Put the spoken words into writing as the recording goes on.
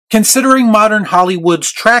Considering modern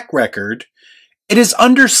Hollywood's track record, it is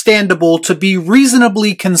understandable to be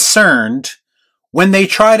reasonably concerned when they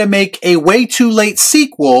try to make a way too late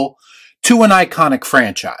sequel to an iconic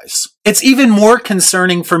franchise. It's even more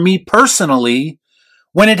concerning for me personally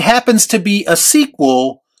when it happens to be a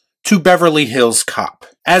sequel to Beverly Hills Cop,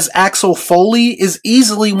 as Axel Foley is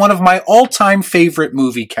easily one of my all-time favorite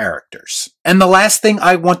movie characters. And the last thing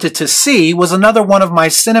I wanted to see was another one of my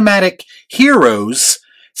cinematic heroes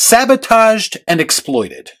sabotaged and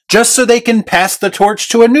exploited, just so they can pass the torch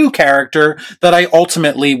to a new character that I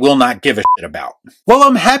ultimately will not give a shit about. Well,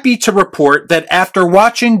 I'm happy to report that after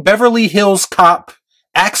watching Beverly Hills Cop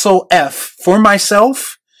Axel F for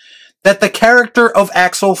myself, that the character of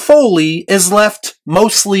Axel Foley is left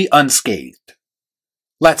mostly unscathed.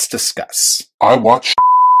 Let's discuss. I watch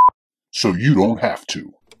so you don't have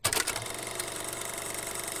to.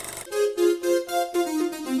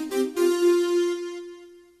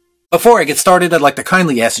 Before I get started, I'd like to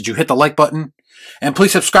kindly ask that you hit the like button, and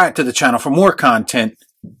please subscribe to the channel for more content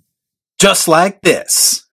just like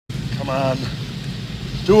this. Come on.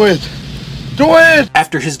 Do it. Do it!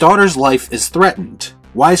 After his daughter's life is threatened,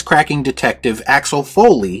 wisecracking detective Axel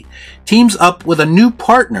Foley teams up with a new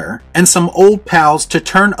partner and some old pals to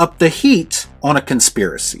turn up the heat on a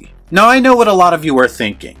conspiracy. Now, I know what a lot of you are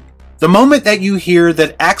thinking. The moment that you hear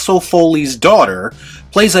that Axel Foley's daughter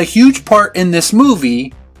plays a huge part in this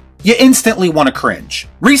movie, you instantly want to cringe.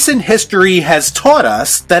 Recent history has taught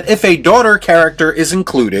us that if a daughter character is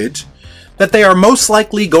included, that they are most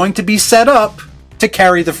likely going to be set up to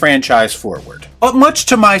carry the franchise forward. But much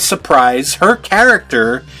to my surprise, her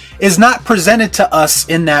character is not presented to us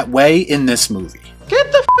in that way in this movie.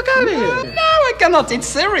 Get the fuck out of here! No, I cannot, it's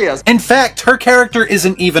serious! In fact, her character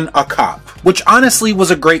isn't even a cop, which honestly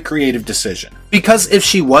was a great creative decision. Because if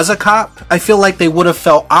she was a cop, I feel like they would have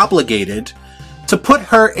felt obligated to put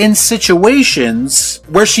her in situations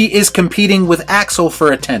where she is competing with Axel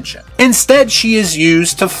for attention. Instead, she is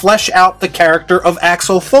used to flesh out the character of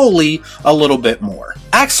Axel Foley a little bit more.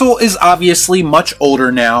 Axel is obviously much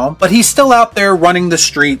older now, but he's still out there running the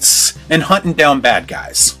streets and hunting down bad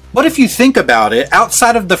guys. But if you think about it,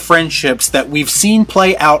 outside of the friendships that we've seen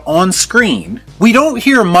play out on screen, we don't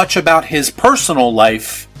hear much about his personal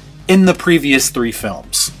life in the previous 3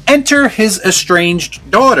 films. Enter his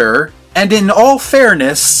estranged daughter, and in all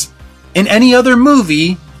fairness, in any other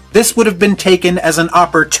movie, this would have been taken as an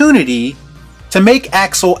opportunity to make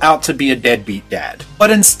Axel out to be a deadbeat dad.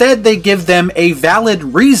 But instead, they give them a valid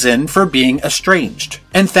reason for being estranged.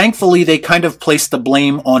 And thankfully, they kind of place the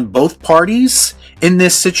blame on both parties in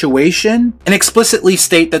this situation and explicitly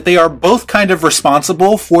state that they are both kind of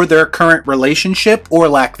responsible for their current relationship or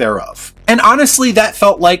lack thereof. And honestly, that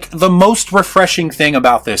felt like the most refreshing thing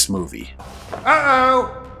about this movie.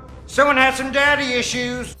 Uh-oh! Someone has some daddy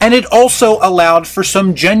issues. And it also allowed for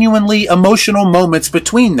some genuinely emotional moments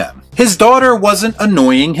between them. His daughter wasn't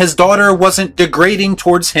annoying, his daughter wasn't degrading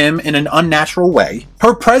towards him in an unnatural way.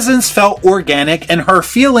 Her presence felt organic, and her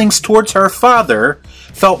feelings towards her father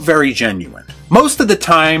felt very genuine. Most of the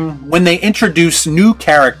time, when they introduce new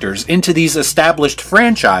characters into these established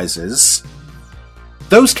franchises,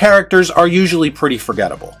 those characters are usually pretty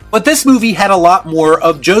forgettable. But this movie had a lot more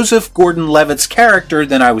of Joseph Gordon-Levitt's character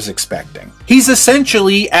than I was expecting. He's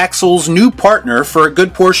essentially Axel's new partner for a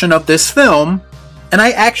good portion of this film, and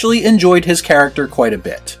I actually enjoyed his character quite a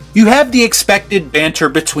bit. You have the expected banter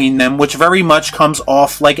between them, which very much comes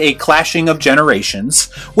off like a clashing of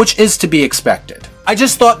generations, which is to be expected. I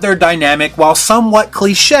just thought their dynamic, while somewhat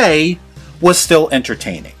cliche, was still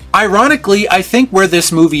entertaining. Ironically, I think where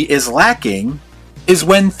this movie is lacking is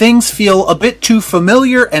when things feel a bit too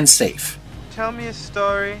familiar and safe. Tell me a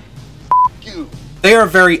story. You. They are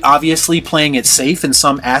very obviously playing it safe in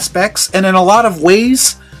some aspects, and in a lot of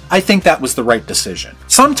ways, I think that was the right decision.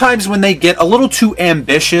 Sometimes when they get a little too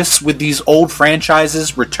ambitious with these old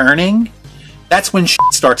franchises returning, that's when shit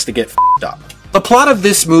starts to get f***ed up. The plot of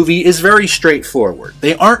this movie is very straightforward.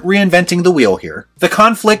 They aren't reinventing the wheel here. The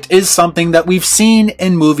conflict is something that we've seen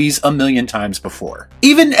in movies a million times before.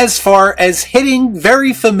 Even as far as hitting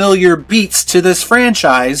very familiar beats to this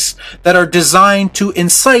franchise that are designed to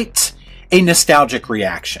incite a nostalgic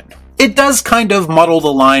reaction. It does kind of muddle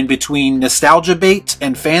the line between nostalgia bait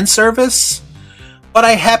and fan service, but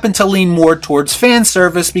I happen to lean more towards fan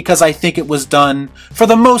service because I think it was done, for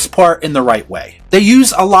the most part, in the right way. They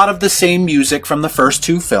use a lot of the same music from the first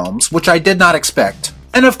 2 films, which I did not expect.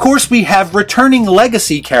 And of course we have returning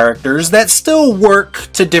legacy characters that still work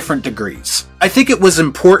to different degrees. I think it was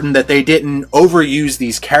important that they didn't overuse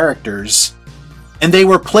these characters, and they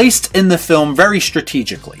were placed in the film very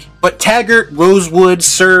strategically. But Taggart, Rosewood,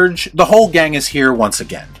 Surge, the whole gang is here once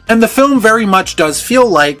again. And the film very much does feel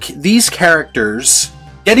like these characters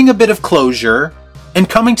getting a bit of closure and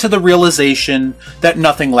coming to the realization that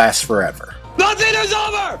nothing lasts forever. Nothing is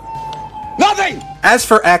over! Nothing! As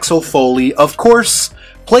for Axel Foley, of course,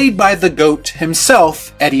 played by the GOAT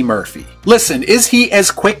himself, Eddie Murphy. Listen, is he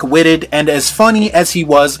as quick-witted and as funny as he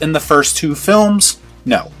was in the first two films?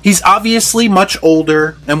 No. He's obviously much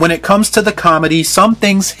older, and when it comes to the comedy, some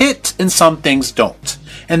things hit and some things don't.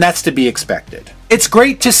 And that's to be expected. It's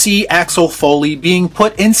great to see Axel Foley being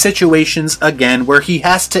put in situations again where he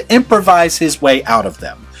has to improvise his way out of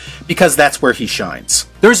them, because that's where he shines.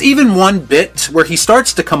 There's even one bit where he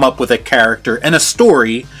starts to come up with a character and a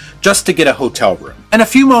story just to get a hotel room. And a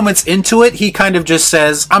few moments into it, he kind of just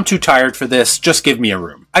says, "I'm too tired for this, just give me a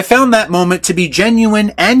room." I found that moment to be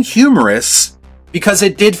genuine and humorous because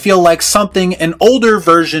it did feel like something an older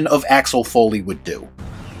version of Axel Foley would do.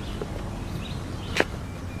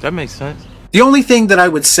 That makes sense. The only thing that I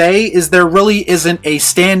would say is there really isn't a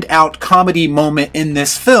standout comedy moment in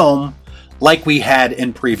this film like we had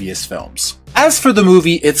in previous films. As for the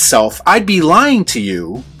movie itself, I'd be lying to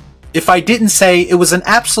you if I didn't say it was an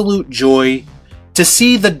absolute joy to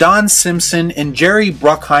see the Don Simpson and Jerry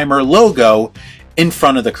Bruckheimer logo in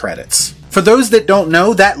front of the credits. For those that don't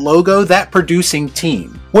know, that logo, that producing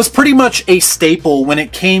team, was pretty much a staple when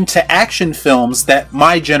it came to action films that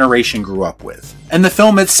my generation grew up with. And the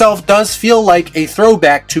film itself does feel like a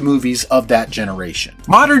throwback to movies of that generation.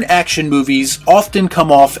 Modern action movies often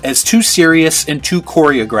come off as too serious and too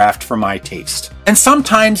choreographed for my taste. And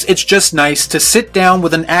sometimes it's just nice to sit down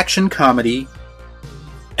with an action comedy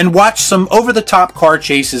and watch some over-the-top car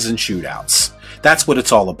chases and shootouts. That's what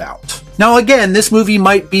it's all about. Now again, this movie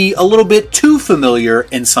might be a little bit too familiar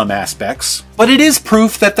in some aspects, but it is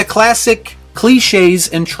proof that the classic cliches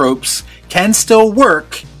and tropes can still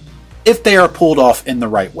work if they are pulled off in the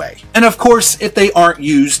right way. And of course, if they aren't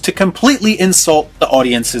used to completely insult the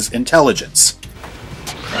audience's intelligence.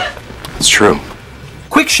 It's true.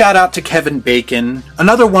 Quick shout out to Kevin Bacon,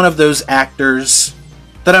 another one of those actors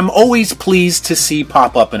that I'm always pleased to see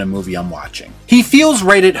pop up in a movie I'm watching. He feels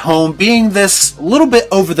right at home being this little bit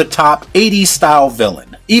over-the-top 80s style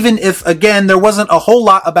villain, even if, again, there wasn't a whole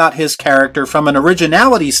lot about his character from an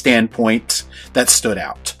originality standpoint that stood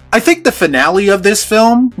out. I think the finale of this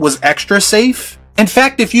film was extra safe. In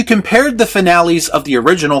fact, if you compared the finales of the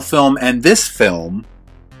original film and this film,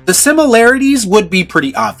 the similarities would be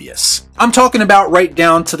pretty obvious. I'm talking about right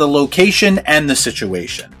down to the location and the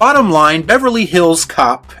situation. Bottom line, Beverly Hills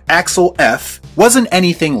Cop Axel F wasn't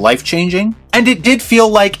anything life-changing, and it did feel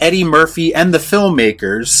like Eddie Murphy and the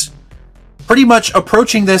filmmakers pretty much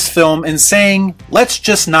approaching this film and saying, let's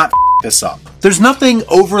just not f this up. There's nothing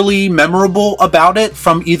overly memorable about it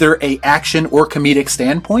from either an action or comedic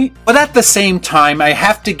standpoint, but at the same time, I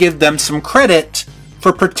have to give them some credit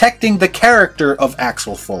for protecting the character of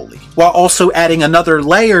Axel Foley, while also adding another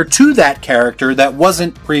layer to that character that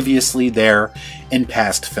wasn't previously there in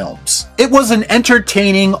past films. It was an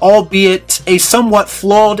entertaining, albeit a somewhat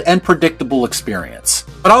flawed and predictable experience,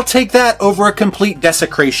 but I'll take that over a complete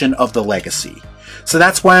desecration of the legacy. So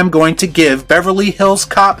that's why I'm going to give Beverly Hills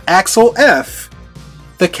Cop Axel F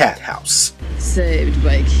the Cathouse. Saved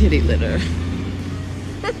by kitty litter.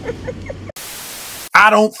 I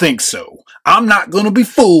don't think so. I'm not going to be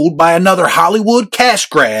fooled by another Hollywood cash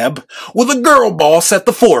grab with a girl boss at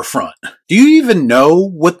the forefront. Do you even know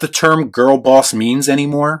what the term girl boss means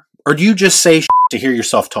anymore? Or do you just say to hear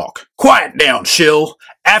yourself talk? Quiet down, shill.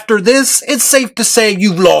 After this, it's safe to say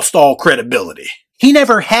you've lost all credibility. He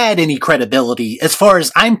never had any credibility as far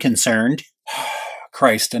as I'm concerned.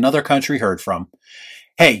 Christ, another country heard from.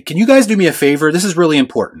 Hey, can you guys do me a favor? This is really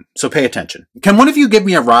important, so pay attention. Can one of you give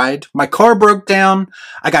me a ride? My car broke down.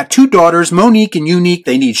 I got 2 daughters, Monique and Unique.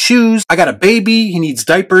 They need shoes. I got a baby. He needs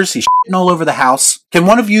diapers. He's shitting all over the house. Can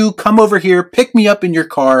one of you come over here, pick me up in your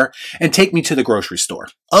car, and take me to the grocery store?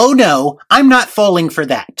 Oh no, I'm not falling for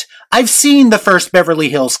that. I've seen the first Beverly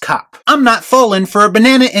Hills Cop. I'm not falling for a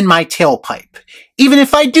banana in my tailpipe, even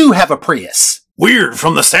if I do have a Prius. Weird,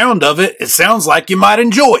 from the sound of it, it sounds like you might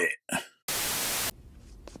enjoy it.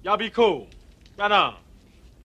 Y'all be cool. Right on.